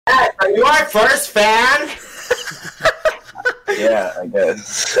Are you our first fan? Yeah, I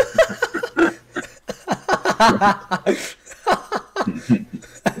guess.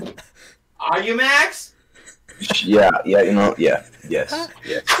 Are you, Max? Yeah, yes.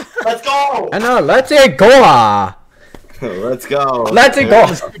 Let's go. I know. Let's go. Let's go. Let's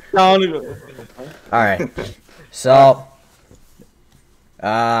go. All right. So,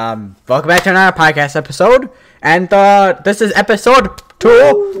 welcome back to another podcast episode, and this is episode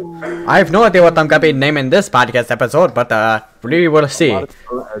 2. I have no idea what I'm gonna be naming this podcast episode, but we will see. A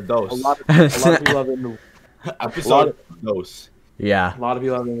lot of people have been Episode dose. Yeah. A lot of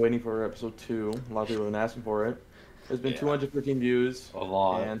people have been waiting for episode 2. A lot of people have been asking for it. There's been 215 views. A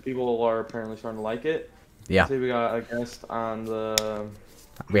lot. And people are apparently starting to like it. Yeah. See, we got a guest on the.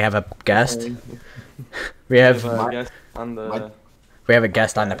 We have a guest. We We have have a guest on the. we have a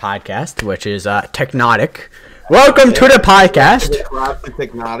guest on the podcast, which is Technotic. Welcome to the podcast. Classic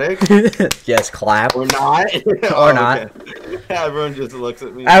Hypnotic. Yes, clap. Or not. Or not. Okay. Everyone just looks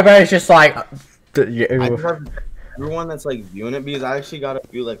at me. Everybody's just like. I just have everyone that's like viewing it because I actually got a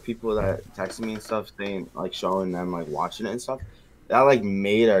few like people that texted me and stuff saying like showing them like watching it and stuff. That like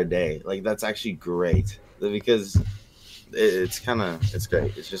made our day. Like that's actually great because it's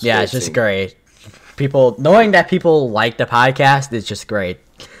great. It's just Yeah, it's just great. People knowing that people like the podcast is just great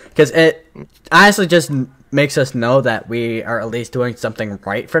because it honestly just makes us know that we are at least doing something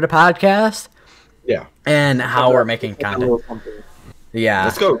right for the podcast. Yeah. And how we're making content. Yeah.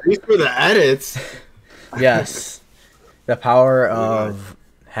 Let's go reach for the edits. Yes. The power of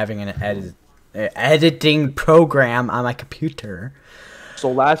having an editing program on my computer.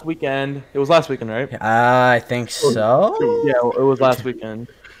 So last weekend. It was last weekend, right? I think so. Yeah, it was last weekend.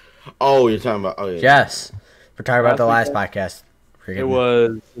 Oh, you're talking about Yes. We're talking about the last Last podcast. It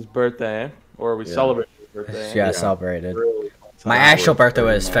was his birthday, or we celebrated his birthday. Yeah, celebrated. Really. My actual birthday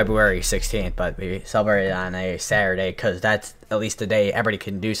was February 16th, but we celebrated on a Saturday because that's at least the day everybody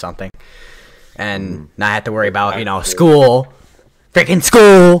can do something. And not have to worry about, school. Freaking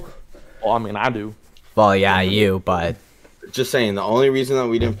school! Well, I mean, I do. Well, yeah, you, but... Just saying, the only reason that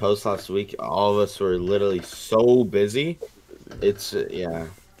we didn't post last week, all of us were literally so busy. It's yeah.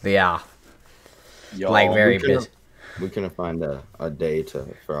 Yeah. Y'all, Like, very we couldn't- busy. We couldn't find a day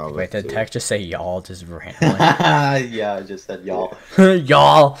for all of Wait, us. did Tech just say y'all just randomly? Yeah, I just said y'all.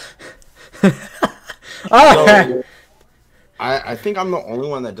 Y'all! Oh, I think I'm the only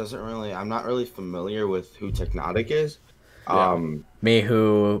one that doesn't really. I'm not really familiar with who Technotic is. me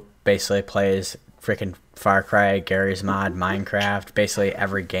who basically plays freaking Far Cry, Gary's Mod, Minecraft, basically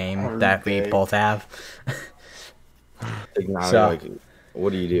every game that we both have. Technotic, So- like,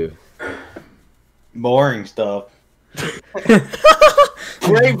 what do you do? Boring stuff. Great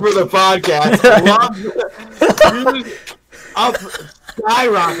for the podcast. Views up,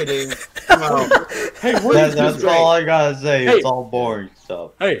 skyrocketing. Hey, what is That's this? all I gotta say. Hey. It's all boring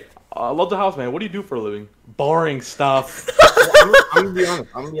stuff. Hey, I love the house, man. What do you do for a living? Boring stuff. I'm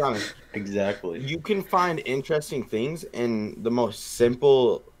gonna be honest. Exactly. You can find interesting things in the most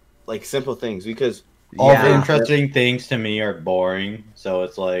simple things because All the Yeah. interesting things to me are boring. So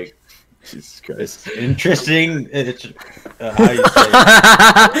it's like Jesus Christ. it's interesting. It's how you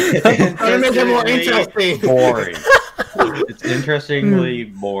say it. Trying to make it more Interestingly interesting. Boring. It's interestingly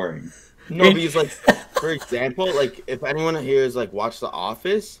boring. No, because like, for example, like if anyone here is like watch The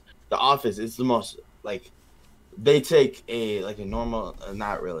Office is the most like they take a normal,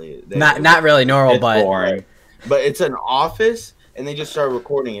 not really, not really normal, It's but boring. but it's an office and they just start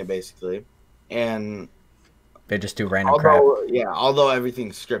recording it basically, and they just do random crap. although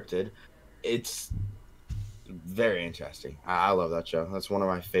everything's scripted, it's very interesting. I love that show. That's one of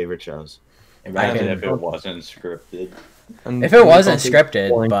my favorite shows. Imagine can- if it wasn't scripted. And If it wasn't something scripted,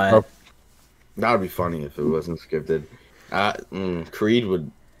 boring but stuff. That would be funny if it wasn't scripted. Creed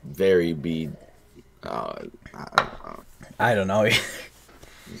would very be. I don't know.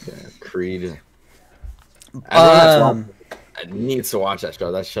 Yeah, Creed. Everyone needs to watch that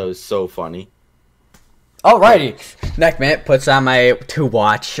show. That show is so funny. Alrighty, Neckmint puts on my to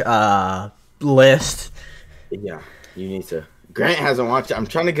watch list. Yeah, you need to. Grant hasn't watched it. I'm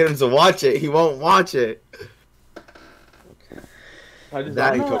trying to get him to watch it. He won't watch it. I just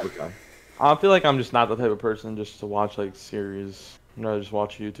That and I Cobra Kai. I feel like I'm just not the type of person just to watch like series. I'd rather just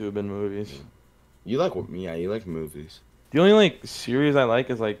watch YouTube and movies. You like you like movies. The only like series I like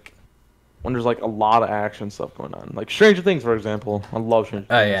is like when there's like a lot of action stuff going on. Like Stranger Things, for example. I love Stranger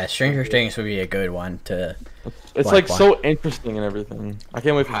Oh Things. yeah, Stranger Things would be a good one to. It's Like like what? so interesting and everything. I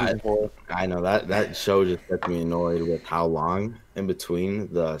can't wait for season 4. I know that show just gets me annoyed with how long in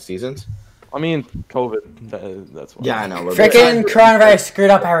between the seasons. I mean, COVID. That's why. Yeah, I know. Freaking coronavirus screwed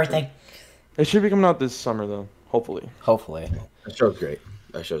up everything. It should be coming out this summer though. Hopefully. Hopefully. That show's great.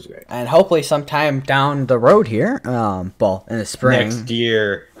 That show's great. And hopefully sometime down the road here, well, in the spring. Next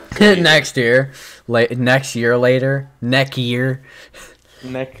year. Next year. Next year later. Neck year.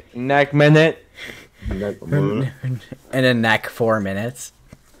 Neck minute. Moon. And a neck 4 minutes.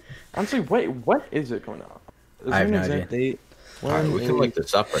 Honestly, wait, what is it coming out? Is I have there no an exact date? Alright, we can look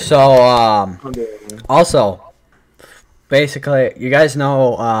this up right So, also, basically, you guys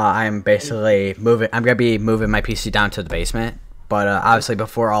know I'm basically moving. I'm gonna be moving my PC down to the basement. But obviously,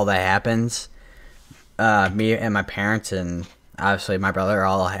 before all that happens, me and my parents and obviously my brother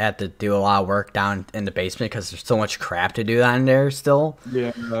all had to do a lot of work down in the basement because there's so much crap to do down there still.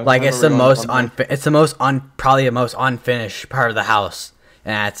 Yeah. Like it's the most probably the most unfinished part of the house,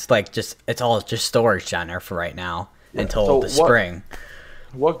 and it's like it's all just storage down there for right now until So the spring.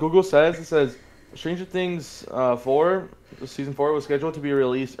 What Google says, it says Stranger Things 4, season 4 was scheduled to be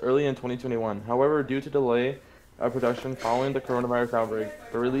released early in 2021. However, due to delay of production following the coronavirus outbreak,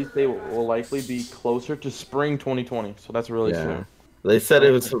 the release date will likely be closer to spring 2020. So that's really soon. They said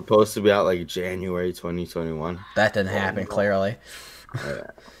it was supposed to be out like January 2021. That didn't happen clearly. Yeah.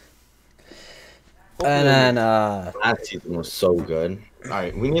 And then Last season was so good. All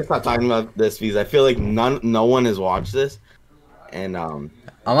right, we need to stop talking about this because I feel like no one has watched this, and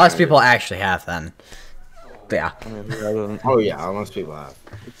unless people actually have, then yeah. I mean, rather than- oh yeah, most people have.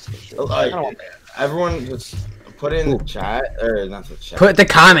 Like, everyone just put it in the chat or not the chat. Put the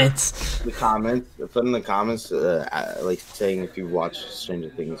comments. The comments. Put in the comments, like saying if you watched Stranger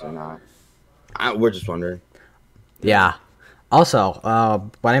Things or not. We're just wondering. Yeah. Also,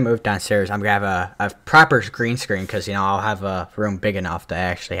 when I move downstairs, I'm gonna have a proper green screen because I'll have a room big enough to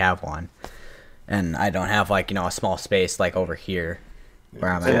actually have one, and I don't have like a small space like over here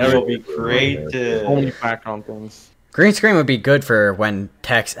where I'm So at. that would be great so many to. background things. Green screen would be good for when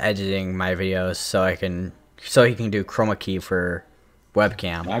text editing my videos, so he can do chroma key for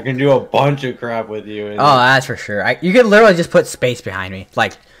webcam. I can do a bunch of crap with you. Oh, that's for sure. You could literally just put space behind me,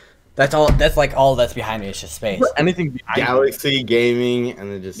 like. That's all. That's like all that's behind me is just space. Anything behind Galaxy Gaming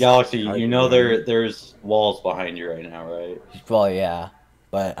and then just Galaxy, there's walls behind you right now, right? Well, yeah,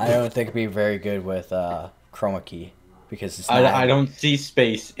 but I don't think it'd be very good with chroma key because it's not. I don't see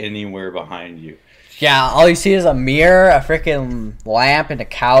space anywhere behind you. Yeah, all you see is a mirror, a freaking lamp, and a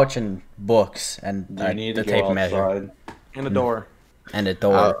couch, and books, and You need the to tape go measure, outside. in the door. and a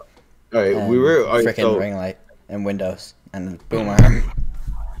door, all right, and we were freaking so ring light, and windows, and a boom arm.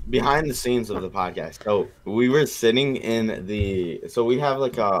 behind the scenes of the podcast. So we were sitting in so we have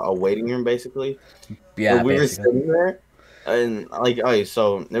like a waiting room basically. Yeah, So we were basically. sitting there, and like, okay,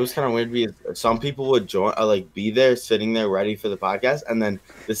 so it was kind of weird because some people would join, like, be there, sitting there, ready for the podcast, and then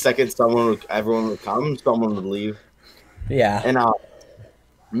the second everyone would come, someone would leave, Yeah. and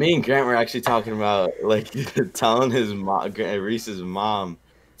me and Grant were actually talking about like telling his mom, Reese's mom,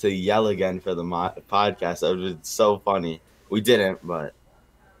 to yell again for the podcast. It was so funny. We didn't, but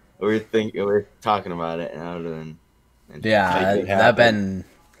we were talking about it, and I would have been. Yeah, Make it that been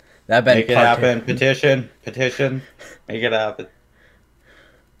Make it part happen. Petition. Make it happen.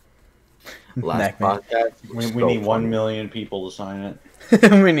 Last Neck me. podcast. We was need so 1 funny. million people to sign it.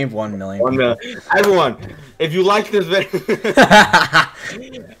 we need 1 million. 1 million. Everyone, if you like this video,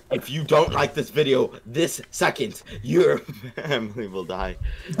 if you don't like this video this second, your family will die.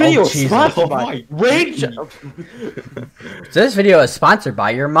 Video Jesus. sponsored Oh by my Rage. This video is sponsored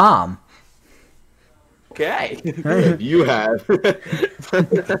by your mom. Okay. If you have,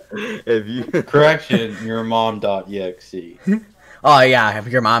 if you, Correction, your mom.exe. Oh yeah,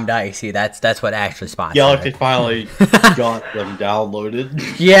 your mom.exe. That's what actually sponsored. Galaxy it. finally got them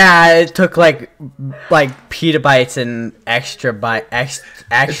downloaded. Yeah, it took like petabytes and extra bytes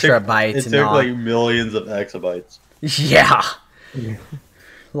It and took all. like millions of exabytes. Yeah.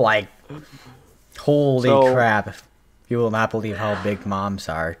 Like, holy So- crap. You will not believe how big moms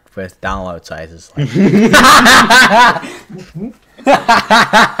are with download sizes.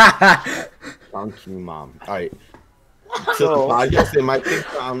 thank you, mom. All right. So the podcast, they might think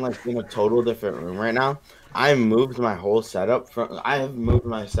that I'm like in a total different room right now. I moved my whole setup I have moved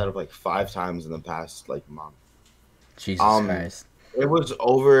my setup like 5 times in the past like month. Jesus Um, Christ. It was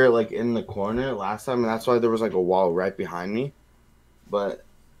over like in the corner last time, and that's why there was like a wall right behind me. But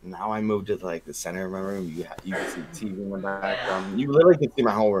now I moved it to like the center of my room. You can see TV in the back. You literally can see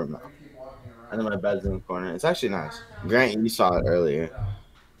my whole room now. And then my bed's in the corner. It's actually nice. Grant, you saw it earlier.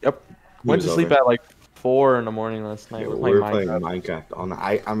 Yep. He Went was to sleep over. at like 4 in the morning last night. Yeah, We're we're playing playing Minecraft. Minecraft. On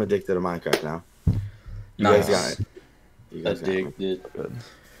I'm addicted to Minecraft now. You Nice. guys got it. You guys got it. Addicted.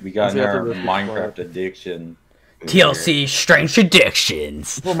 We got Yeah, our that's a good Minecraft addiction. TLC Strange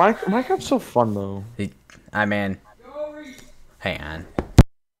Addictions. Bro, Minecraft's so fun though. I mean, hang on.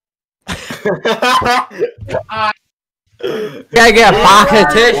 Gotta get a pocket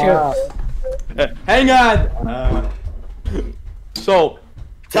tissue. Hang on. So,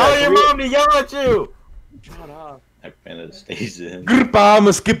 Tell your mom to yell at you. shut up. That minute stays in. Grandpa,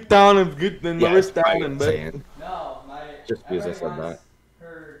 I'ma skip down and get the Yeah, wrist that's down what and I'm bet. saying. No, Just because I said that.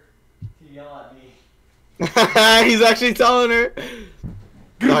 her to yell at me. He's actually telling her.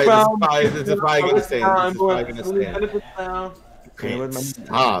 Grandpa, Alright, this is probably gonna stand. This is probably gonna stand. Benefits down. Can't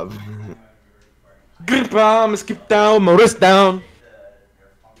stop. Grandpa, I'ma skip down, my wrist down.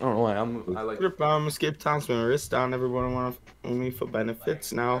 I don't know why. I like. I'm gonna skip times when wrist down. Everyone want me for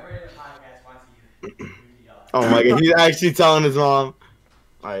benefits now. Oh my god, he's actually telling his mom.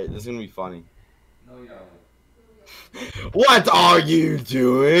 Alright, this is gonna be funny. What are you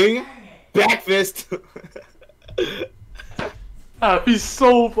doing? Back fist. That'd be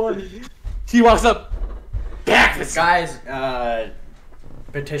so funny. He walks up. Back this guy. Guys,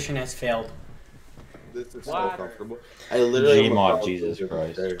 petition has failed. This is so What? comfortable. I literally Gmod, Jesus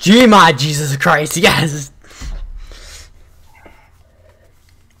Christ. Gmod, Jesus Christ, yes.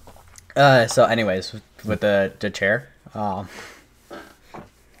 So anyways, with the chair,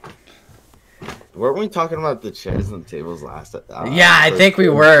 Weren't we talking about the chairs and tables last? yeah, I think we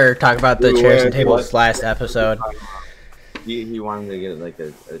were talking about the We chairs were. and tables last episode. He wanted to get like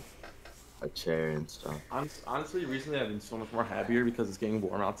a chair and stuff. Honestly, recently I've been so much more happier because it's getting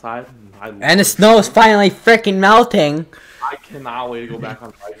warm outside. And the snow is finally freaking melting. I cannot wait to go back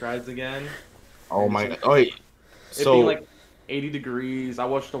on bike rides again. Oh my god! Oh wait. It being like 80 degrees. I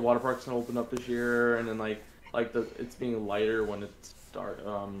watched the water parks gonna open up this year, and then like it's being lighter when it start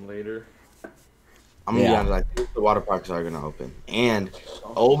later. I'm gonna Yeah. be honest. I think the water parks are gonna open, and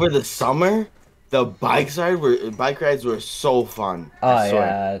over the summer, the bike rides were so fun. Oh I swear.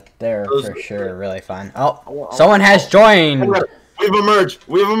 yeah, they're Those for were sure good. really fun. Oh, someone has joined. We've emerged.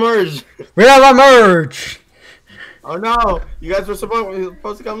 We've emerged. We have a merge. Oh no! You guys were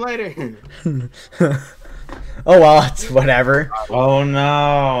supposed to come later. Oh well, it's whatever. Oh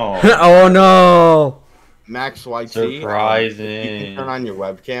no! Oh no! Max YT. Surprising. You can turn on your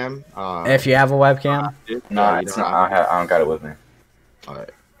webcam. If you have a webcam, No, it's not. I don't got it with me. Alright.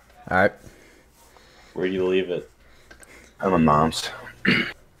 all right. Where you leave it? At my mom's.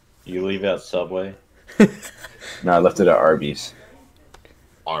 You leave it at Subway? No, I left it at Arby's.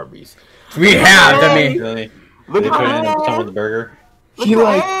 Arby's. We have the meat. Really? They put it in some of the burger? He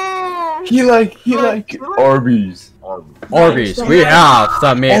like Arby's. Orbeez. We have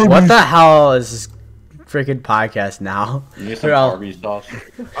the meat. What the hell is this freaking podcast now? You need some Well- Arby's sauce?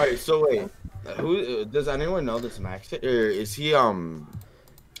 Alright, so wait. Who does anyone know this Max? Or is he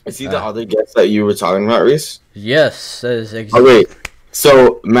the other guest that you were talking about, Reese? Yes, that is Oh exactly. wait.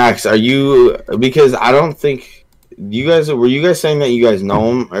 So Max, are you, because I don't think you guys were you guys saying that you guys know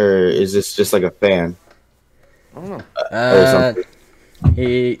him, or is this just like a fan? I don't know.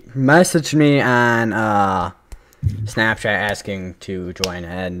 He messaged me on Snapchat asking to join,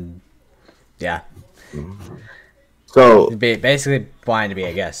 and yeah, So basically wanted to be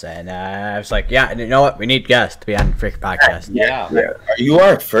a guest, and I was like, yeah, you know what? We need guests to be on the freaking podcast. Yeah. are you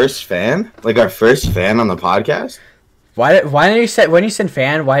our first fan? Like our first fan on the podcast? Why did you say when you said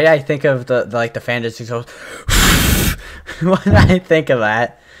fan? Why did I think of the like the fan just goes? Why did I think of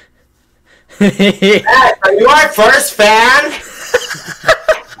that? Are you our first fan?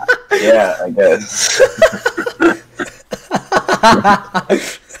 Yeah, I guess.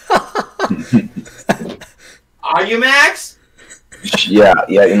 Are you Max? Yeah,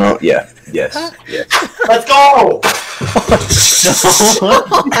 you know, yes. Let's go!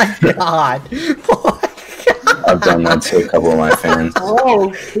 Oh my god! I've done that to a couple of my fans.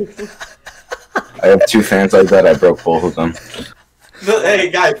 I have 2 fans like that. I broke both of them. Hey,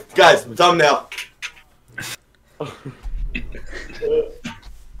 guys, thumbnail.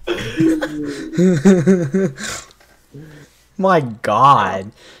 My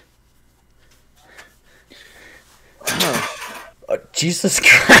god! Oh, Jesus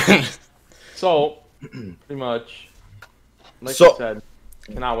Christ! So, pretty much, like So- I said,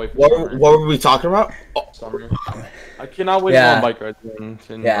 cannot wait for What summer. were we talking about? Oh, Summer. I cannot wait Yeah. to go on bike rides.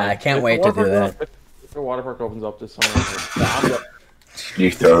 And, Yeah, like, I can't if wait the to do water that. park- If the water park opens up this summer, I'm good.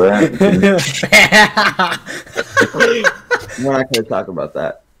 You throw that? we're not gonna talk about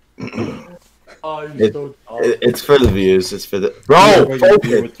that. Oh, It- you're so dumb. It's for the views. It's for the What bro. you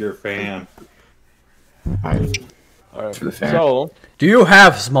do with your fam? Alright. All right. For the fan. So Do you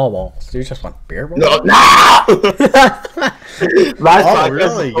have small balls? Do you just want beer balls? No, no! Last Oh, podcast,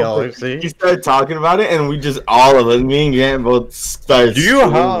 really, Galaxy? he started talking about it, and we just all of us, me and Grant, both started. Do you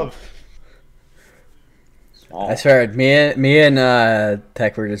have? I swear, me and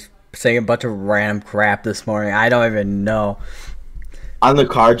Tech were just saying a bunch of random crap this morning. I don't even know. On the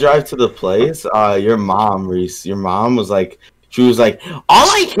car drive to the place? Your mom, Reese. Your mom was like, she was like, all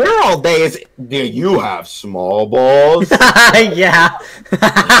I hear all day is, do you have small balls? Yeah.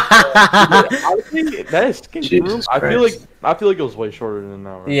 I think that escape room. Jesus I feel Christ. like it was way shorter than an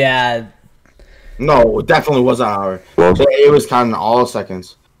hour. Yeah. No, it definitely was an hour. Well, It was counting all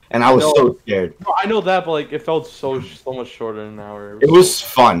seconds, and I was No. so scared. No, I know that, but like it felt so much shorter than an hour. It was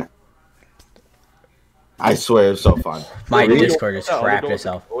fun. I swear, it was so fun. My Really? Discord just crapped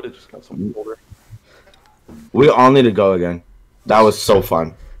itself. It just got so much colder. We all need to go again. That was so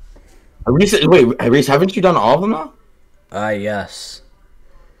fun. Reese, wait, Reese, haven't you done all of them now? Yes.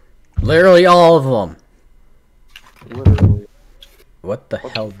 Literally all of them. Literally. What the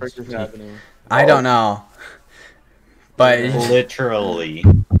What hell? the frick is happening? I don't know. But Literally.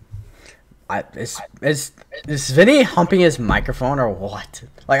 is Vinny humping his microphone or what?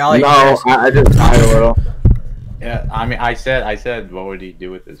 Like all he No, hears- I just died a little. Yeah, I mean, I said, what would he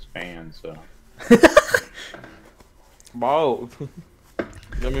do with his fan? So Wow.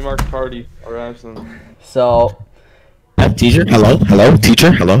 Let me mark party or Ashton. So teacher, hello,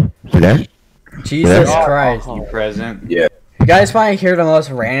 teacher, hello. You there? Jesus Yeah. Christ. you present? Yeah. You guys want to hear the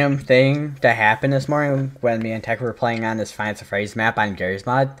most random thing that happened this morning when me and Tech were playing on this Find the Phrase map on Gary's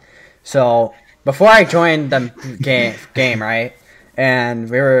Mod? So, before I joined the game, right? And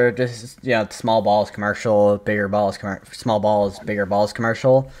we were just, small balls commercial, bigger balls, small balls, bigger balls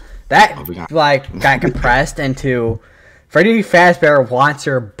commercial. That, got compressed into Freddy Fazbear wants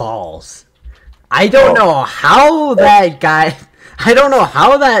your balls. I don't know how that got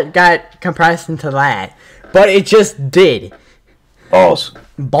compressed into that, but it just did. Balls.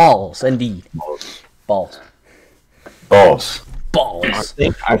 Balls, indeed. Balls. Balls. Balls.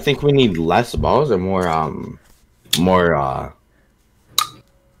 I think we need less balls or more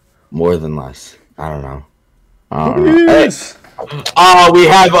than less. I don't know. Yes. We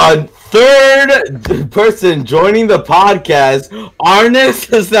have a third person joining the podcast, Arnis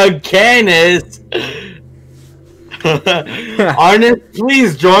Zaganis. Arnis,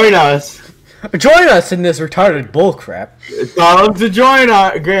 please join us. Join us in this retarded bullcrap. Tell him to join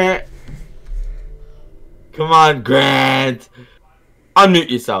us, Grant. Come on, Grant. Unmute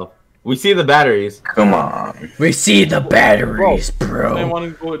yourself. We see the batteries. Come on. We see the batteries, I bro. want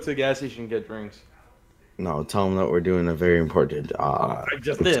to go to the gas station and get drinks. No, tell him that we're doing a very important. I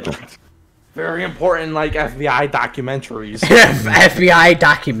just did. Very important, like FBI documentaries. FBI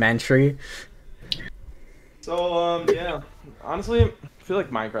documentary. So, yeah. Honestly, I feel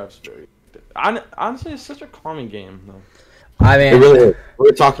like Minecraft's very. Honestly, it's such a calming game, though. I It mean, really is. We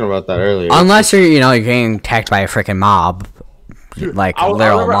were talking about that earlier. unless you're, you're getting attacked by a freaking mob, like a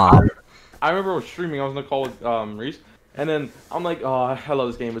literal mob. I remember I was streaming. I was on the call with Reese, and then I'm like, "Oh, I love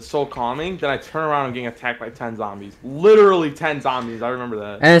this game. It's so calming." Then I turn around and getting attacked by 10 zombies. Literally 10 zombies. I remember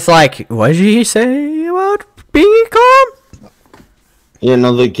that. And it's like, what did he say about being calm? Yeah,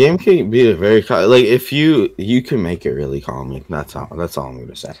 no, the game can be a very like if you can make it really calming. That's all I'm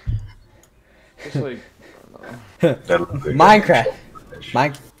gonna say. It's like, Minecraft.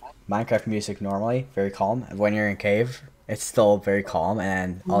 Minecraft music normally very calm. When you're in cave, it's still very calm,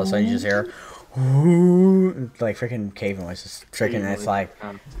 and all of a sudden you just hear, "Ooh," like freaking cave noises. Freaking, it's like,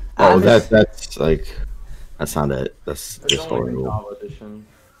 Oh, I'm just- that's like that's not it. That's it's just only horrible. Java edition.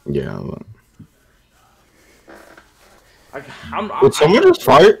 Yeah. But... I'm Would someone just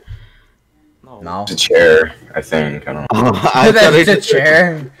fart? no. The chair, I think. I don't know. I thought it the just-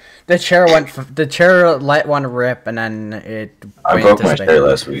 chair. The chair let one rip, and then it. I went broke into my space. chair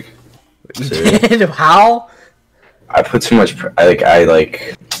last week. How? I put too much. Like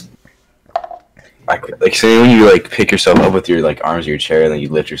say when you like pick yourself up with your like arms of your chair and then you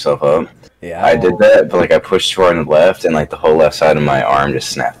lift yourself up. Yeah. I did that, but like I pushed too hard on the left and like the whole left side of my arm just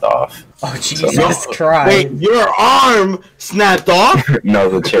snapped off. Oh Jesus Wait, Christ! your arm snapped off? No,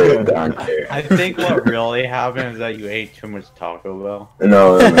 the chair, the arm chair. I think what really happened is that you ate too much Taco Bell.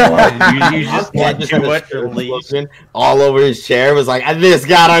 No. You just get too much release. All over his chair was like, this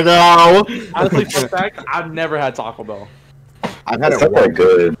gotta go. Honestly, for a fact, I've never had Taco Bell. I've had It's it not that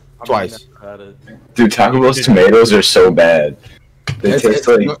good. I've Twice. never had it. Dude, Taco Bell's tomatoes are so bad. They taste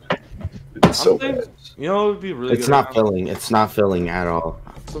like it's so Honestly, bad. You know, it would be really It's good. not right now. filling. It's not filling at all.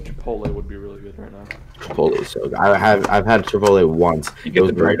 Some Chipotle would be really good right now. Chipotle is so good. I've had Chipotle once. You get It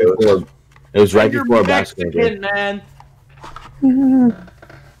was the right burritos? before. It was right You're before a basketball game. Mexican, man.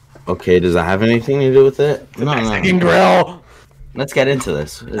 Okay, does that have anything to do with it? No. grill. Let's get into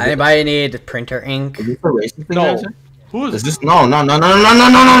this. Is Anybody need printer ink? this a racist thing? No. guys? Who Is is this no?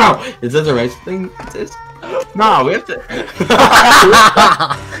 Is this a racist thing? Is this? No, we have to.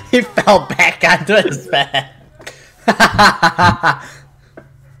 He fell back onto his bed.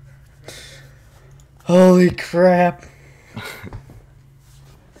 Holy crap.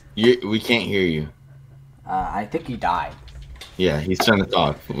 We can't hear you. I think he died. Yeah, he's trying to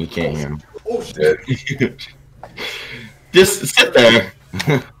talk, but we can't hear him. Oh shit. Just sit there.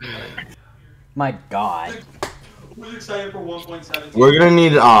 My god. Who's excited for 1.7? We're gonna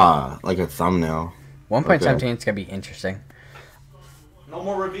need like a thumbnail. 1.17 is gonna be interesting. No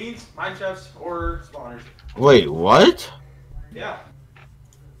more ravines, mine shafts, or spawners. Wait, what? Yeah.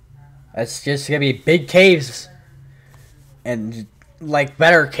 It's just gonna be big caves. And like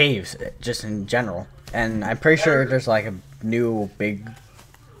better caves, just in general. And I'm pretty sure there's like a new big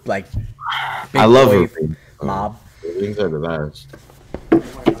I big love boy ravines. mob. Ravines are the best. I'm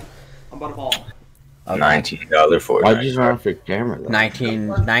about to fall. $19 for Why'd it. you just run off your camera? Though?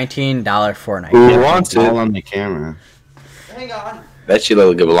 $19 Fortnite. Who wants All it? on the camera. Hang on. Bet you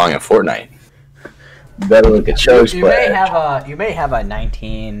it'll belong in Fortnite. Better look at Cho's You may play. have a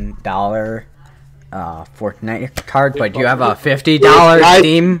 $19 Fortnite card, but you have a $50 Guys,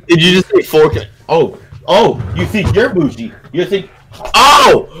 Steam. Did you just say 4K? Oh, you think you're bougie? You think?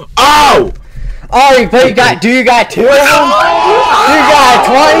 Oh! Oh, but you got two of them? You got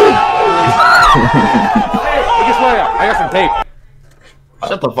 20? Hey, guess what? I got some tape.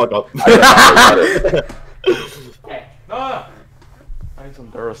 Shut the fuck up. No. I need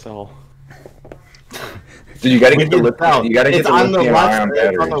some Duracell. Dude, you gotta We get the can lip. tell. You gotta get It's the on the lithium left. ion It's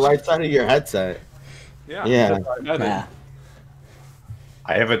on the batteries. right side of your headset. Yeah. Yeah. Yeah.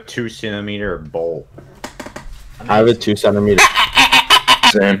 I have a 2 centimeter bowl. I have a 2 centimeter.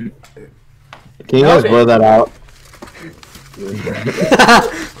 Same. Can you guys blur that out? Can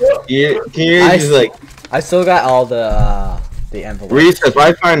you I just like I still got all the envelopes. Reese? If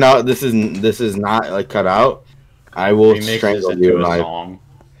I find out this is not like cut out, I will Remix this strangle into you a live. song.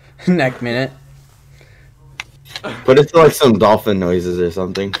 Next minute. Put it to like some dolphin noises or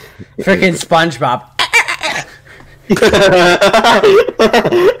something. Freaking SpongeBob.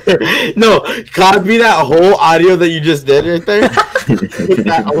 No, copy that whole audio that you just did right there. Put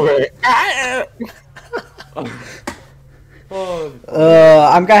that over it. Oh,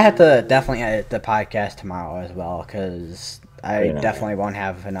 I'm gonna have to definitely edit the podcast tomorrow as well, because I Yeah. definitely won't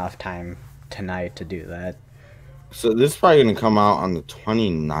have enough time tonight to do that. So this is probably gonna come out on the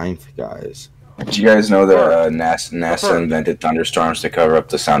 29th, guys. Did you guys know that NASA invented thunderstorms to cover up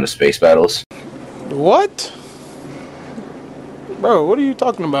the sound of space battles? What? Bro, what are you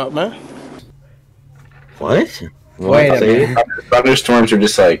talking about, man? What? Wait a Say it. minute. Thunderstorms are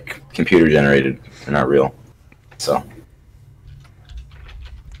just like computer generated. They're not real. So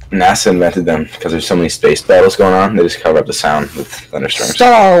NASA invented them because there's so many space battles going on. They just cover up the sound with thunderstorms.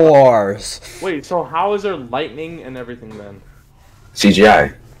 Star Wars. wait, so how is there lightning and everything then?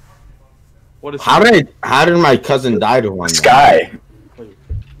 CGI. What is How did my cousin die to one? Sky.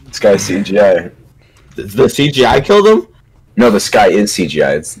 Sky CGI. The CGI killed him? No, the sky is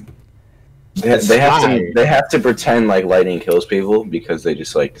CGI. They have to pretend like lightning kills people because they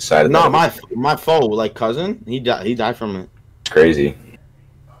just like decided. No, that my foe, like cousin, he died from it. it's crazy.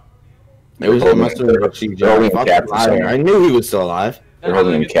 It must have been They're CGI. holding him Fuck captive liar. somewhere. I knew he was still alive. They're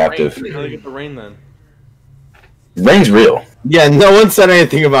holding him captive. How do they get the rain then? Rain's real. Yeah, no one said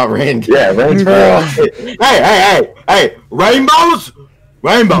anything about rain. Yeah, rain's Bro. real. Hey! Rainbows!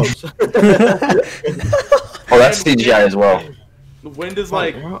 Rainbows! Oh, that's CGI as well. The wind is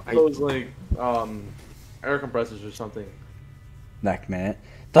like bro, those like air compressors or something. Next minute.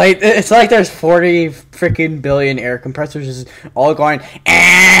 Like it's like there's 40 freaking billion air compressors just all going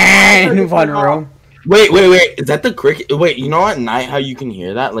in one room. Wait. Is that the cricket? Wait, you know at night how you can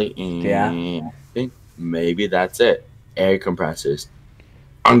hear that? Like, Yeah. I think maybe that's it. Air compressors.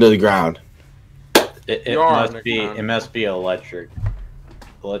 Under the ground. It Yarn, must be. Nick, It must be electrical,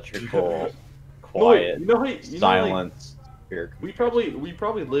 No, quiet, you know how like, silence. Here. we probably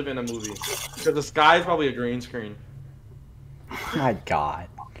live in a movie because the sky is probably a green screen. My God.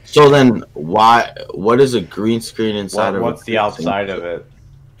 So then, what is a green screen inside of What's a the outside of it?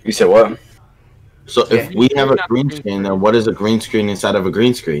 You said what? So if we have a green screen, then what is a green screen inside of a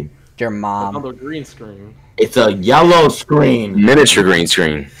green screen? Your mom. Another green screen. It's a yellow screen. Miniature green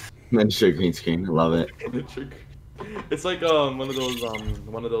screen. Miniature green screen. I love it. It's like one of those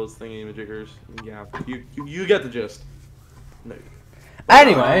thingy majiggers. Yeah, you get the gist. No.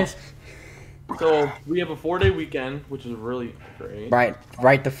 Anyways, So we have a 4-day weekend, which is really great.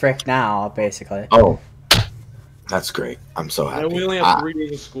 Right the frick now, basically. Oh, that's great. I'm so And happy. we only have 3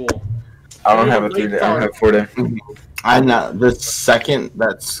 days of school. I don't have a 3 day. I don't have 4 day. I'm not. The second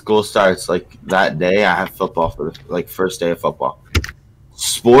that school starts, like that day, I have football for the first day of football.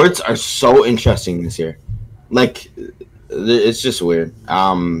 Sports are so interesting this year. Like, it's just weird.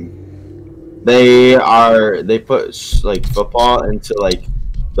 They put like football into like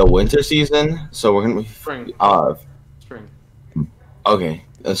the winter season, so we're gonna be Spring. Spring. Okay,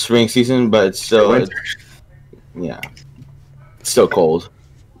 a spring season, but it's still it's still cold.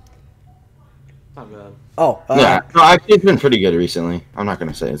 Not bad. Oh, Yeah, no, actually, it's been pretty good recently. I'm not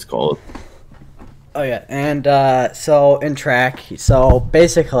gonna say it's cold. Oh yeah, and so in track, so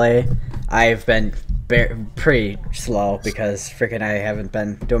basically, I've been pretty slow because freaking I haven't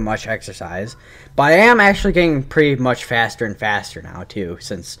been doing much exercise, but I am actually getting pretty much faster and faster now too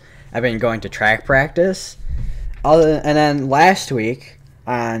since I've been going to track practice. And then last week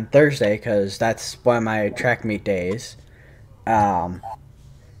on Thursday, because that's one of my track meet days.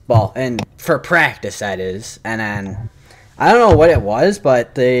 Well, and for practice that is, and then I don't know what it was,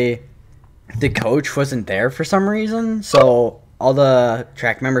 but the coach wasn't there for some reason, so all the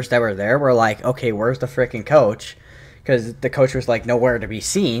track members that were there were like, okay, where's the freaking coach? Because the coach was like nowhere to be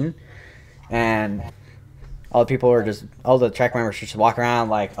seen, and all the track members just walk around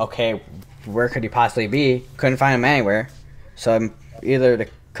like, okay, where could he possibly be? Couldn't find him anywhere. So either the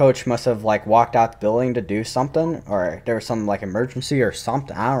coach must have like walked out the building to do something, or there was some like emergency or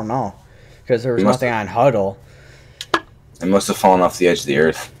something. I don't know, because there was nothing on huddle. It must have fallen off the edge of the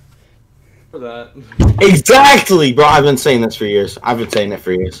earth. For that. Exactly, bro. I've been saying this for years. I've been saying it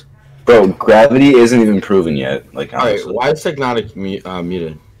for years. Bro, gravity isn't even proven yet. Like, All right, honestly. why is Technotic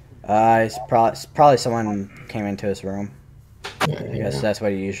muted? It's probably someone came into his room. I guess that's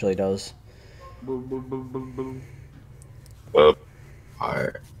what he usually does. Boom, boom, boom, boom, boom. Well, All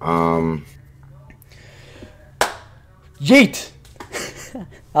right. Yeet!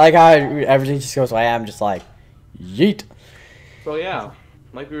 I like how everything just goes away. I'm just like, yeet. So yeah,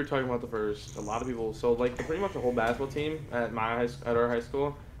 like we were talking about a lot of people. So like pretty much the whole basketball team at our high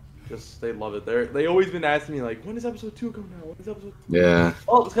school, just they love it. They always been asking me like, when is episode 2 coming out? When is episode 2? Yeah.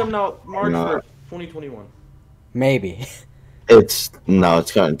 Oh, it's coming out March No. 1st, 2021. Maybe. It's coming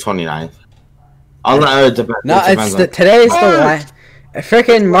 29th. Oh, no, it depends. No, it it's depends on- today's the last.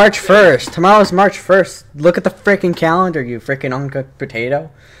 Freaking March 1st. Tomorrow's March 1st. Look at the freaking calendar, you freaking uncooked potato.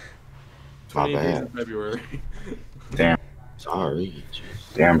 Not 28 days in bad. February. damn. Sorry.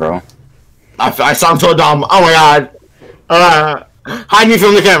 Damn, bro. I sound so dumb. Oh my god. Hide me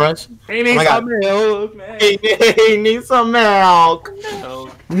from the cameras. Hey, my God. milk, man. Hey, need some milk.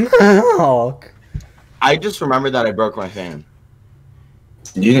 Milk. Milk. I just remembered that I broke my fan.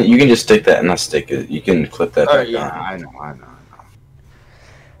 You can just stick that, not stick it. You can clip that back Yeah, on. I know.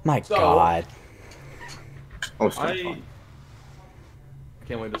 My So- God. Oh, it's I fun.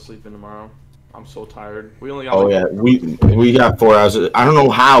 can't wait to sleep in tomorrow. I'm so tired. We only got Oh yeah, we got 4 hours. I don't know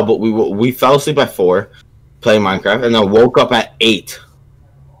how, but we fell asleep at 4, playing Minecraft, and then woke up at 8.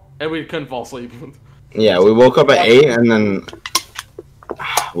 and we couldn't fall asleep. Yeah, we woke up at 8, and then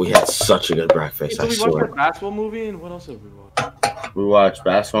we had such a good breakfast. So I we watched swear. that basketball movie, and what else have we watched? We watched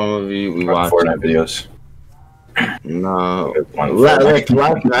basketball movie. We watched Fortnite videos. no. One Like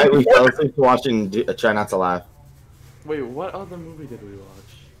last night, we fell asleep watching Try Not to Laugh. Wait, what other movie did we watch?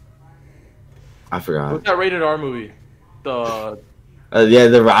 I forgot. What's that rated R movie? The Yeah,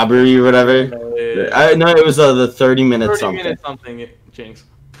 the robbery or whatever. No, it was the 30 minutes 30 something. minutes something, Jinx.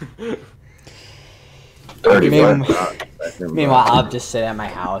 30 Meanwhile, I'll just sit at my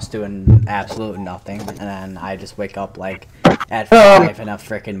house doing absolute nothing, and then I just wake up like at 5 in a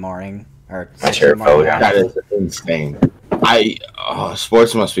freaking morning or 6 in chair the morning. fell down. That is insane.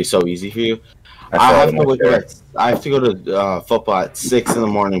 Sports must be so easy for you. I I fell have in to my wake chair. up. I have to go to football at 6 in the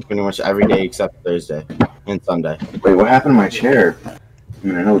morning, pretty much every day except Thursday and Sunday. Wait, what happened to my chair? I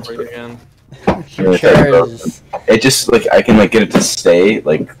mean, I know it's. Right again. Your chair is- It just like I can like get it to stay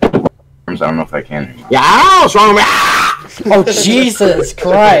like. I don't know if I can. Yeah, what's wrong with me? Ah! Oh Jesus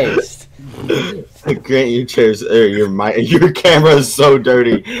Christ! Grant, your chairs or your camera is so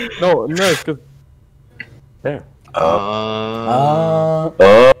dirty. No, it's because. There. Oh.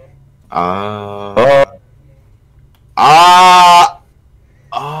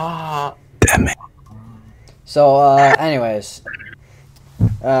 Damn it. So, anyways,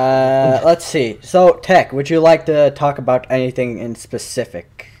 let's see. So, Tech, would you like to talk about anything in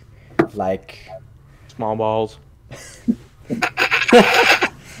specific, like? Small balls.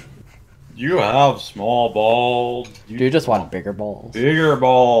 You have small balls. Do you just want bigger balls? Bigger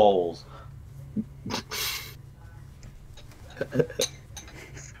balls.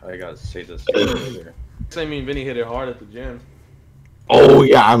 I gotta say this later. I mean, Vinny hit it hard at the gym. Oh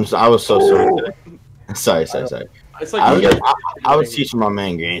yeah, I was so sorry. Sorry. It's I like was teaching my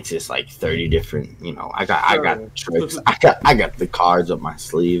man Grantis like 30 different. You know, I got tricks. I got the cards up my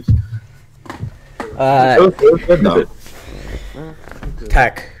sleeve. It was good though.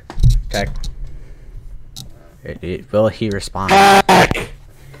 Tech. Will he respond?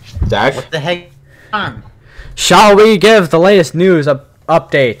 Dak? What the heck? Shall we give the latest news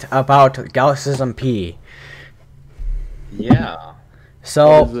update about Galactism P? Yeah. What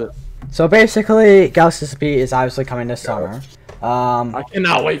So is it? basically, Galactism P is obviously coming this summer. I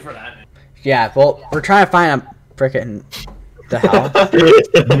cannot wait for that. Yeah, well, we're trying to find a freaking the hell.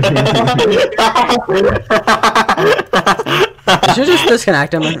 Did you just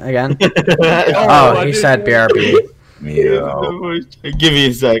disconnect him again? Oh, he said BRB. Yeah. Give me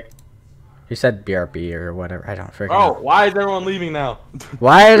a sec. He said BRB or whatever. I don't freaking Oh, know. why is everyone leaving now?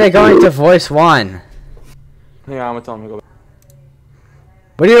 Why are they going to voice one? Hang on, I'm gonna tell him to go back.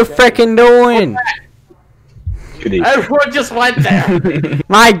 What are you freaking doing? Everyone just went there.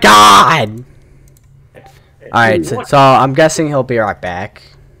 My God! Alright, so I'm guessing he'll be right back.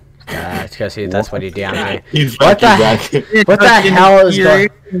 It's because that's what he DM'd me. What the hell is going?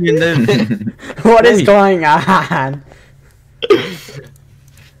 What is going on?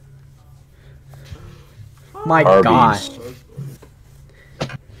 My God! Arby's.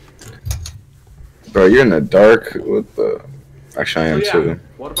 Bro, you're in the dark. What the? Actually, I am too.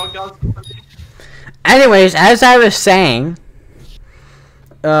 What about guys? Anyways, as I was saying,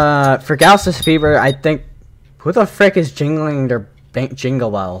 for Galactus Fever, I think who the frick is jingling their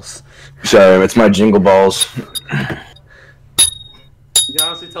jingle bells? Sorry, it's my jingle balls. You can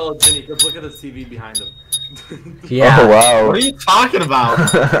honestly tell it's Vinny, because look at the TV behind him. Yeah. Oh wow. What are you talking about?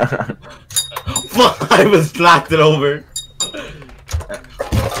 I was knocked it over.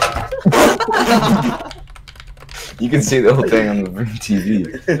 You can see the whole thing on the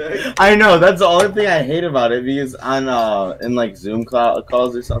TV. I know, that's the only thing I hate about it, because on in like Zoom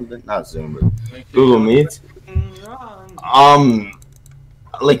calls or something, not Zoom, but Google Meets,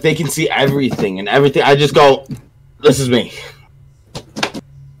 like they can see everything and everything. I just go, this is me.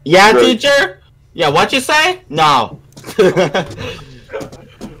 Yeah, Right. teacher? Yeah, what you say? No.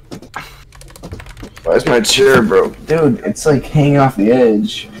 Where's my chair, bro? Dude, it's like hanging off the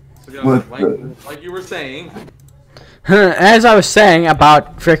edge. So, yeah, What like, the- like you were saying, As I was saying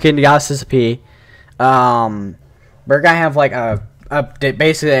about freaking Galactus P, we're gonna have like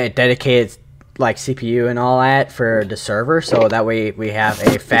basically a dedicated like CPU and all that for the server, so that way we have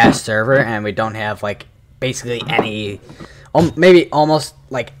a fast server and we don't have like basically any, maybe almost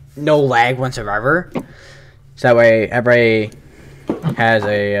like no lag whatsoever. So that way everybody has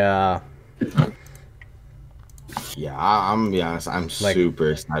a Yeah, I'm gonna be honest. I'm Like-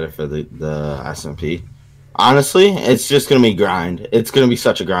 super excited for the SMP. Honestly, it's just gonna be grind. It's gonna be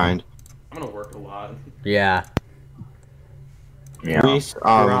such a grind. I'm gonna work a lot. yeah. Yeah. Please,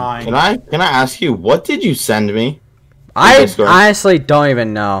 Grind. can I ask you, what did you send me? I Discord. honestly don't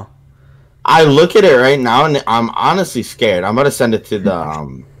even know. I look at it right now and I'm honestly scared. I'm gonna send it to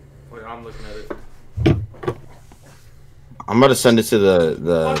the Wait, I'm looking at it. I'm gonna send it to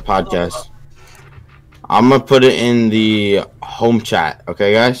the podcast. I'm gonna put it in the home chat.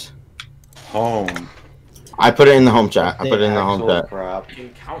 Okay, guys. Home. I put it in the home chat. I put it in the home chat. Crap. You can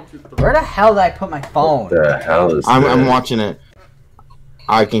count to three. Where the hell did I put my phone? What the hell is I'm this? watching it.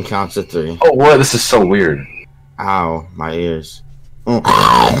 I can count to 3. Oh, what? This is so weird. Ow, my ears. It's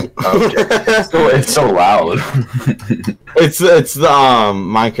so loud. It's the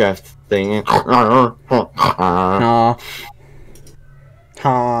Minecraft thing. No.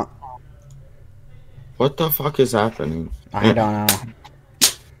 Huh. What the fuck is happening? I don't know.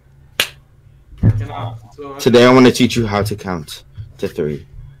 So, Today I want to teach you how to count to 3.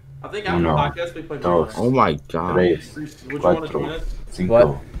 I think after No. the podcast we play No. Bedrock. Oh my god. Would you want to join us?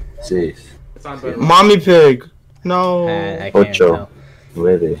 What? Seis, It's on Bedrock. Mommy pig. No. I can't Ocho. tell.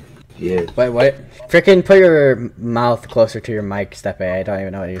 9, 10. Wait, what? Frickin' put your mouth closer to your mic, Steppe. I don't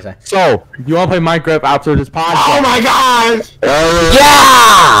even know what you're saying. So, you want to play Minecraft after this podcast? Oh my god!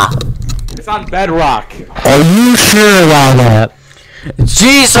 Yeah! It's on Bedrock. Are you sure about that?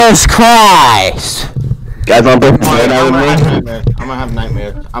 Jesus Christ! Guys, want to play I'm Fortnite with me? gonna have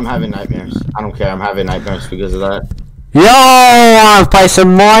nightmares. I'm having nightmares. I don't care. I'm having nightmares because of that. Yo, wanna play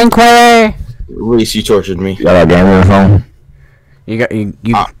some Minecraft? Reese, you tortured me. You got a game on your phone? You got you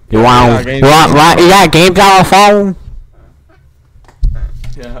got games you got games on your phone?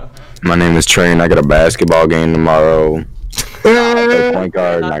 Yeah. My name is Train. I got a basketball game tomorrow. Point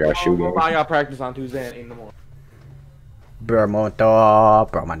guard, and I got shooting. I got practice on Tuesday at 8 in the morning. Bromoto.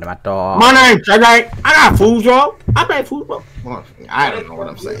 My name's Sergey. I got foosball. I play foosball. Well, I don't know what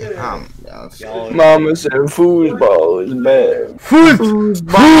I'm saying. Mama said foosball is bad.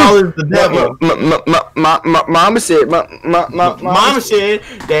 Foosball is the devil. Mama said, Mama said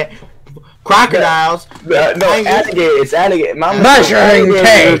that crocodiles. no, alligators, alligators. Mama Measuring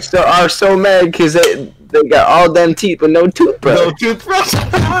tape. are so mad because they got all them teeth but no toothbrush. No toothbrush.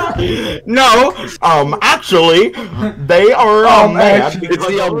 No, actually, they are mad because it's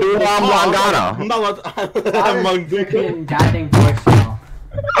the Obula Freaking guiding voicemail.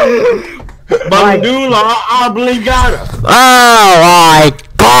 Mandula oblongata. Oh my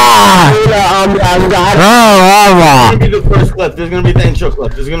god! This is gonna be the first clip. This is gonna be the intro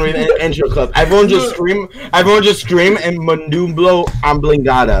clip. This is gonna be the intro clip. Everyone just scream. Everyone just scream and Mandula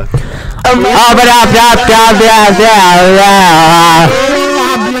oblongata.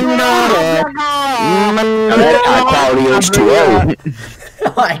 Quality H2O.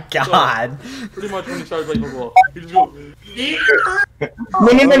 Oh my god. Pretty much when he started playing football, he just goes. No.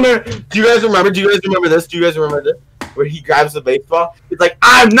 Do you guys remember? This? Where he grabs the baseball. He's like,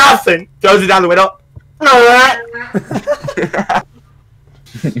 I'm nothing. Throws it down the window. Alright.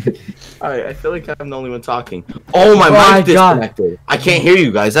 Alright, I feel like I'm the only one talking. Oh, my mic disconnected. I can't hear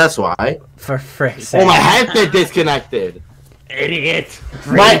you guys, that's why. For frick's sake. Oh, my headset disconnected. Idiot.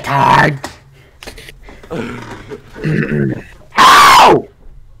 Retard. Ow!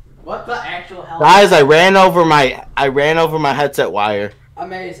 What the actual hell? Guys, I ran over my headset wire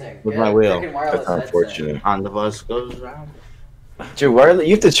Amazing. with my wheel. That's unfortunate. On the bus goes round. Dude,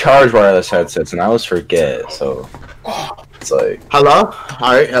 you have to charge wireless headsets, and I always forget. So it's like, Hello?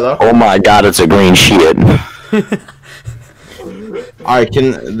 Alright, hello? oh my god, it's a green shit. Alright,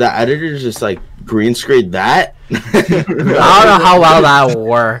 can the editor just like green screen that? I don't know how well that will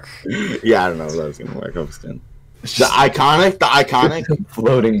work. Yeah, I don't know if that was gonna work. I'm just kidding. The iconic.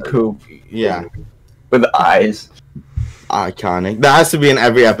 Floating poop Yeah, with eyes. iconic. That has to be in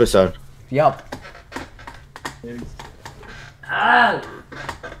every episode. Yup.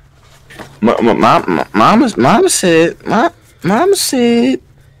 Mama said. I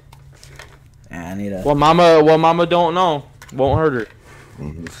need a. What mama don't know won't hurt her.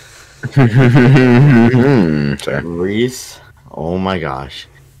 Sorry. Reese. Oh my gosh,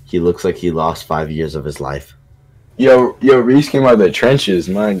 he looks like he lost 5 years of his life. Yo, Reese came out of the trenches,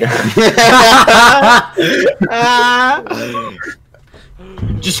 my god.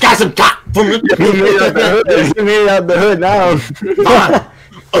 Just got some cock from me. He made it out the hood now.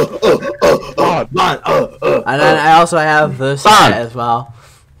 And then I also have this hat as well.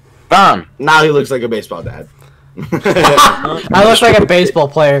 Bam. Now he looks like a baseball dad. I look like a baseball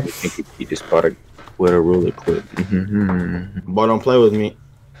player. He just bought a with a ruler clip. Boy, don't play with me.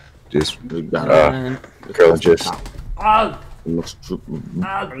 Just And girl, just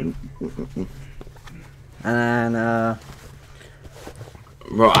then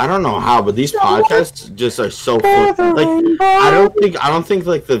Bro, I don't know how, but these podcasts just are so fun. Like, I don't think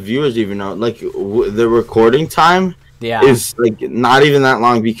like the viewers even know. Like, the recording time yeah. is like not even that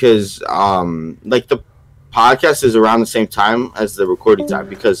long because like the podcast is around the same time as the recording time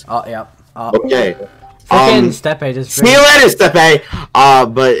because Oh yep. okay. Freaking Stepe just. See you later, Stepe.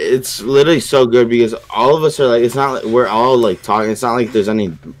 But it's literally so good because all of us are like, it's not like we're all like talking. It's not like there's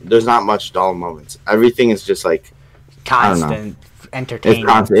not much dull moments. Everything is just like constant it's entertainment.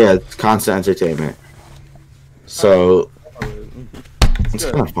 constant. Yeah, it's constant entertainment. So it's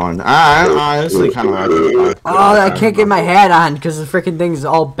kind of fun. I honestly kind of like it. Oh, I can't get my hat on because the freaking thing's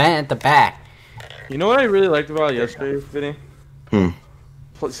all bent at the back. You know what I really liked about yesterday, Vinny?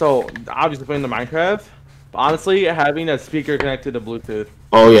 So obviously playing the Minecraft, but honestly having that speaker connected to Bluetooth.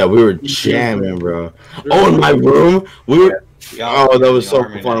 Oh yeah, we were jamming, bro. Oh, in my room, we were. Oh, that was so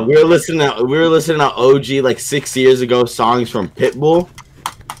fun. We were listening to OG like 6 years ago songs from Pitbull.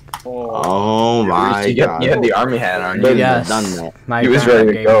 Oh my god! You had the army hat on. Been Yes. done that. My He was grandpa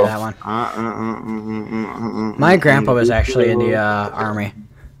ready to gave go. me that one. My grandpa was actually in the army.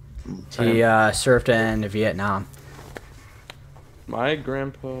 He served in Vietnam. My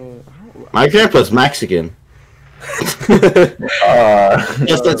grandpa. My grandpa's Mexican.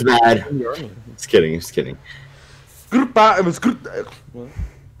 Just that's bad. Just kidding. Just kidding. It was good.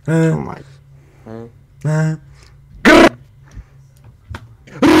 Oh my.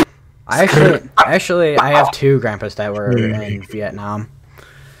 I have two grandpas that were in Vietnam.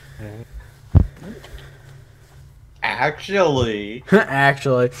 Actually,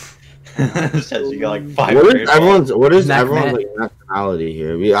 Actually, says you got like 5 What is years. everyone's Neck like nationality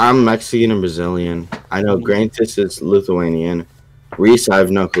here? I'm Mexican and Brazilian. I know Grantis is Lithuanian. Reese, I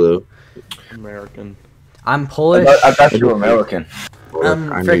have no clue. American. I'm Polish. I thought you were American.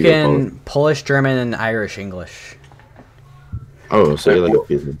 I'm I knew you were freaking Polish, German, and Irish English. Oh, so you're like a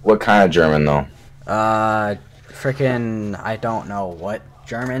piece of... What kind of German though? Freaking, I don't know what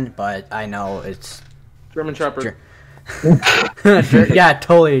German, but I know it's German Shepherd. yeah,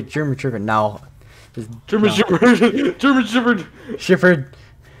 totally German Shepherd. No, German Shepherd. German Shepherd. Shepherd.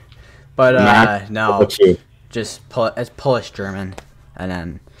 But no, What's you? just it's Polish German, and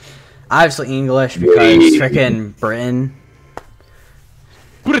then obviously English because freaking Britain.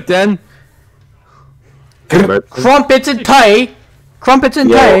 Britain. Crumpets and tie. Crumpets and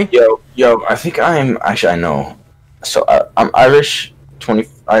tie. Yo, I think I know. So I'm Irish,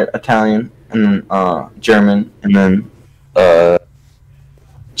 Italian, and then German, and then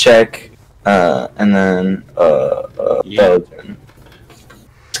Czech, and then Belgian.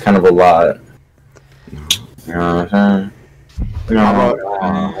 It's kind of a lot. You know what I'm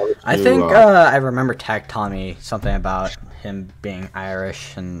saying? I think I remember Tech telling me something about him being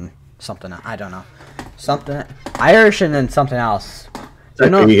Irish and something. I don't know, something Irish and then something else. Do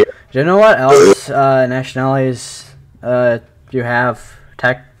you know what else nationalities you have,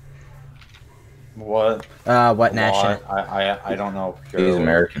 Tech? What? What nation? I don't know. He's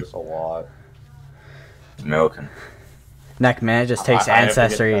American. Just a lot. American. Neck man, it just takes I have to get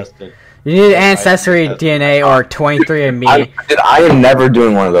ancestry. tested. You need ancestry DNA or 23andMe. I am never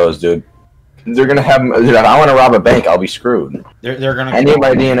doing one of those, dude. They're gonna have. Dude, if I want to rob a bank, I'll be screwed. They're gonna. Any of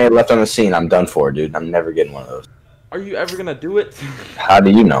my DNA left on the scene, I'm done for, dude. I'm never getting one of those. Are you ever gonna do it? How do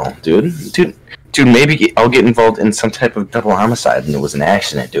you know, dude? Dude, maybe I'll get involved in some type of double homicide and it was an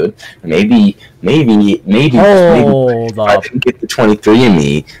accident, dude. Maybe. Hold If I up. didn't get the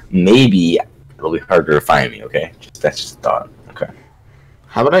 23andMe, maybe it'll be harder to find me. Okay, that's just a thought. Okay.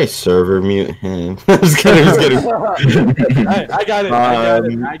 How about I server mute him? I'm just kidding. I got it.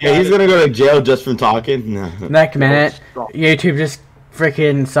 Yeah, he's gonna go to jail just from talking. No. Next minute, YouTube just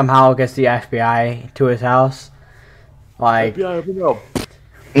freaking somehow gets the FBI to his house. Like, Yeah, no.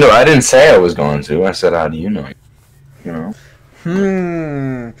 No, I didn't say I was going to. I said, how do you know? You know.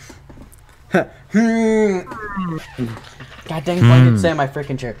 God dang it, I didn't say my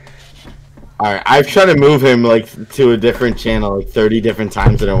freaking chair. All right, I've tried to move him like to a different channel like 30 different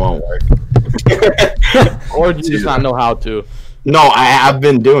times and it won't work. Or do you just not know how to? No, I have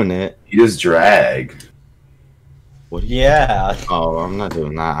been doing it. You just drag. What? Yeah. Oh, I'm not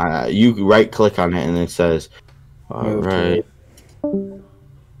doing that. You right click on it and it says, all Move to right.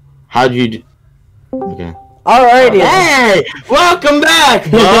 How'd you do? Okay. Alrighty. Hey, welcome back,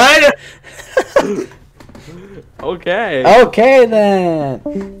 bud. Okay. Okay then.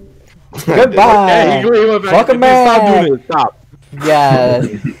 Goodbye. Hey, he went back. Welcome Stop back. doing it. Stop. Yeah.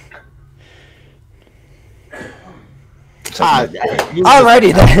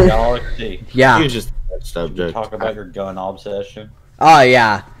 Alrighty then. Galaxy. Yeah. You just subject. Talk about your gun obsession. Oh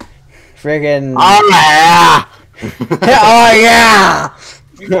yeah. Friggin'. Oh yeah. Oh yeah.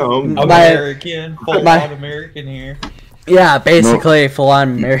 No, American, full my- on American here. Yeah, basically full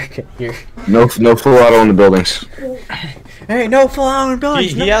on American here. No full auto in the buildings. Hey, no full on He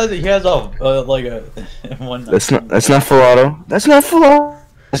buildings. has a like a one That's not full auto. That's not full auto.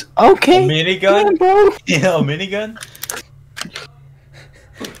 That's okay. minigun. bro. Yeah, a minigun.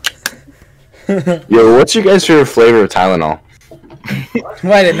 Yo, what's your guys' favorite flavor of Tylenol?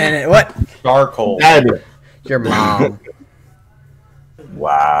 Wait a minute. What? Charcoal. Dad. Your mom.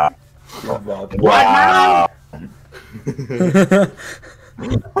 Wow. Wow.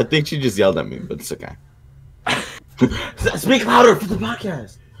 I think she just yelled at me, but it's okay. Speak louder for the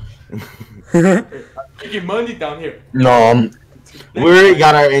podcast. Making money down here. No, We already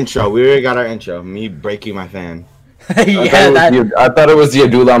got our intro. Me breaking my fan. Yeah, that. I thought it was the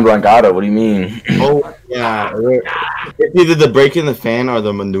Adula Blancada. What do you mean? Oh yeah, it's either the breaking the fan or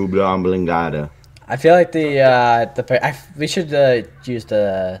the manubra oblongata. I feel like we should use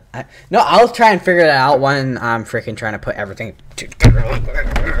the. No, I'll try and figure that out when I'm freaking trying to put everything together.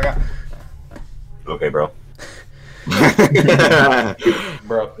 Okay, bro.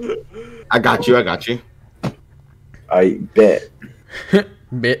 Bro. I got you. I bet.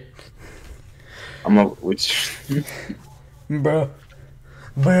 Bit, I'm a which. bro.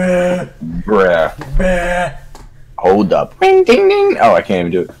 Bruh. Bruh. Bruh. Hold up. Ring ding ding. Oh, I can't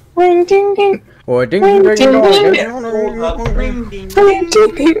even do it. Ring ding ding. Or ding Ring ding ding ding. ding. Ring ding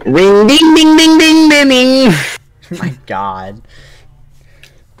ding. Ring ding ding ding ding ding ding. My God.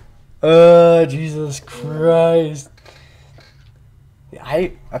 Jesus Christ.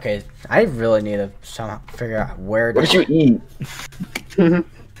 I really need to somehow figure out where to. What you eat?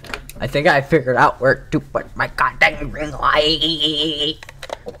 I think I figured out where to put my goddamn ring light.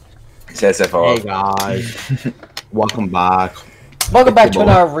 Says FO. Hey guys, welcome back. Welcome back to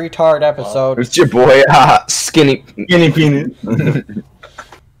another retard episode. It's your boy, Skinny Penis.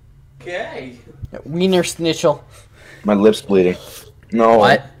 Okay. Wiener Snitchel. My lips bleeding. No.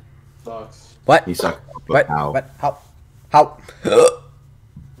 What? Sucks. What? He sucked. What? Ow. What? How?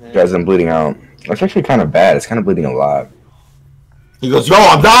 Guys, I'm bleeding out. It's actually kind of bad. It's kind of bleeding a lot. He goes, yo,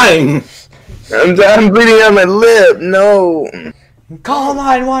 I'm dying. I'm bleeding out my lip. No. Call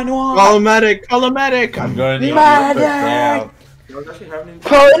 911. Call a medic. Call a medic. I'm going to need Medic! You know what's actually happening?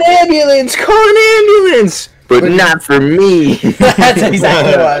 Call an ambulance. Call an ambulance. But not for me. That's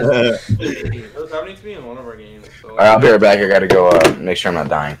exactly what it was. It was happening to me in one of our games. So, Alright, I'll be right back. I gotta go make sure I'm not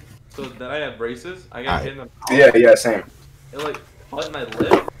dying. so then I had braces. I got hit in the mouth. Yeah, same. It like cut my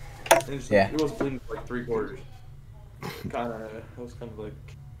lip. And it, just, Yeah. it was bleeding for like 3/4. Kinda. It was kind of like.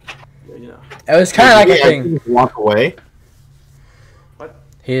 Yeah, you know. It was kind of like a thing. Walk away.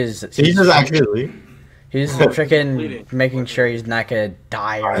 He's Jesus actually. he's Bleeding. freaking making sure he's not gonna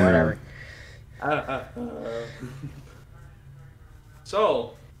die or whatever.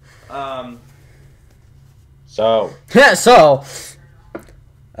 So, So, Yeah. So.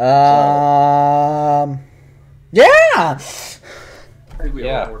 Yeah. I think we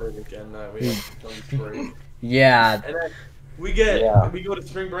Yeah. all ordered again. We have to break. Yeah. And then we get Yeah. we go to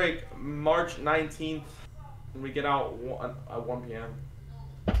spring break March 19th, and we get out at 1 p.m.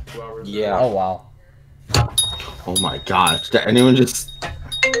 2 hours. Yeah. Oh wow. Oh my gosh. Did anyone just.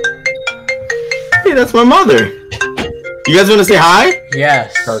 Hey, that's my mother. You guys want to say hi?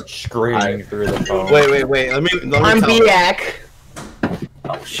 Yes. start screaming through the phone. Wait. Let me I'm tell them. back.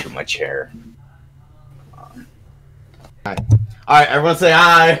 Oh, shoot, my chair. Alright, everyone say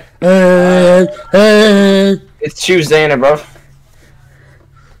hi. It's Tuesday, ain't it, bro?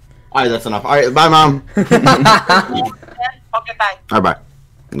 Alright, that's enough. Alright, bye, mom. Okay, bye. Alright, bye.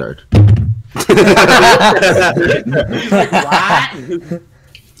 Nerd.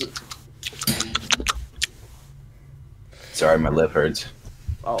 Sorry, my lip hurts.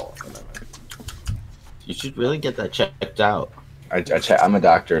 Oh. You should really get that checked out. I'm a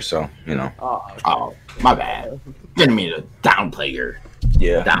doctor, so, you know. Oh, my bad. Didn't mean to downplay your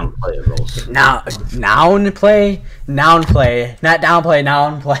Yeah. downplayables. Noun play, not downplay,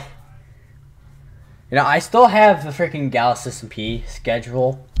 noun play. You know, I still have the freaking Galaxy SMP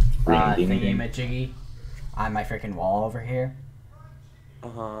schedule thingy-majiggy on my freaking wall over here.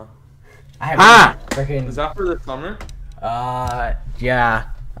 Uh-huh. I have Is freaking that for the summer? yeah.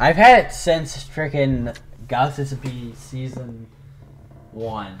 I've had it since freaking Galaxy SMP season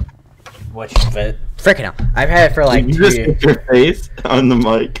 1. Which freaking hell. I've had it for like Did 2 you just years. hit your face on the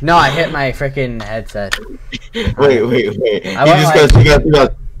mic? No, I hit my freaking headset. Wait. I went You goes.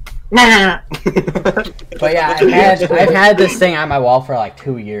 But yeah, I've had this thing on my wall for like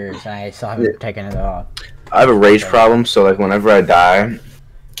 2 years, and I still haven't taken it off. I have a rage problem, so, like, whenever I die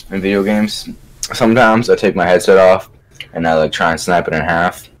in video games, sometimes I take my headset off, and I, like, try and snap it in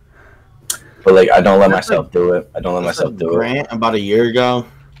half. But, like, I don't let myself do it. I don't let myself do it. Grant about a year ago.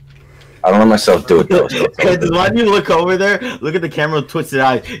 I don't let myself do it, though. So Because why do you look over there? Look at the camera with twisted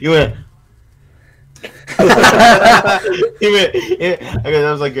eyes. You went. Okay,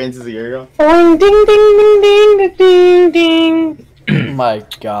 that was like Grant's a year ago. Ding ding ding ding ding ding ding. My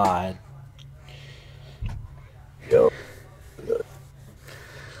God.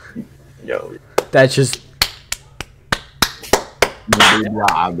 Yo. That's just. Medulla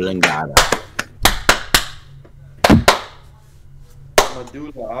oblongata.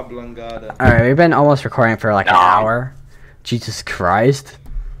 Alright, we've been almost recording for like an hour. Jesus Christ.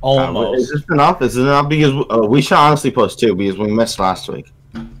 Is this enough? Is it enough? Because we should honestly post two because we missed last week.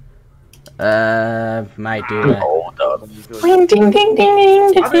 Might do that. Hold up. Ding ding ding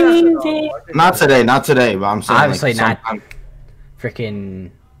ding ding ding. Not today, but I'm saying Obviously like, not.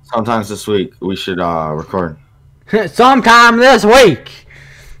 Freaking. Sometimes this week we should record. Sometime this week.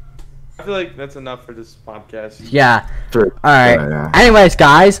 I feel like that's enough for this podcast. Yeah. True. Alright. Yeah. Anyways,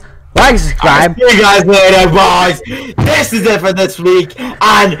 guys, like, subscribe. See you guys later, boys. This is it for this week,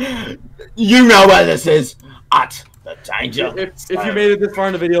 and you know where this is at the danger. If you made it this far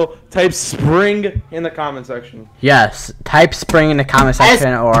in the video, type spring in the comment section. Yes. Type spring in the comment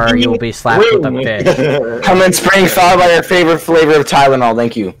section, or you'll be slapped with a fish. Comment spring followed by your favorite flavor of Tylenol.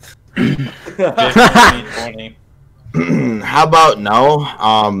 Thank you. 2020. How about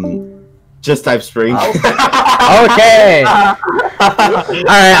no? Just type spring. Okay.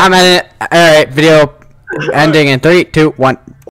 Alright, I'm at it. Alright, video ending in 3, 2, 1.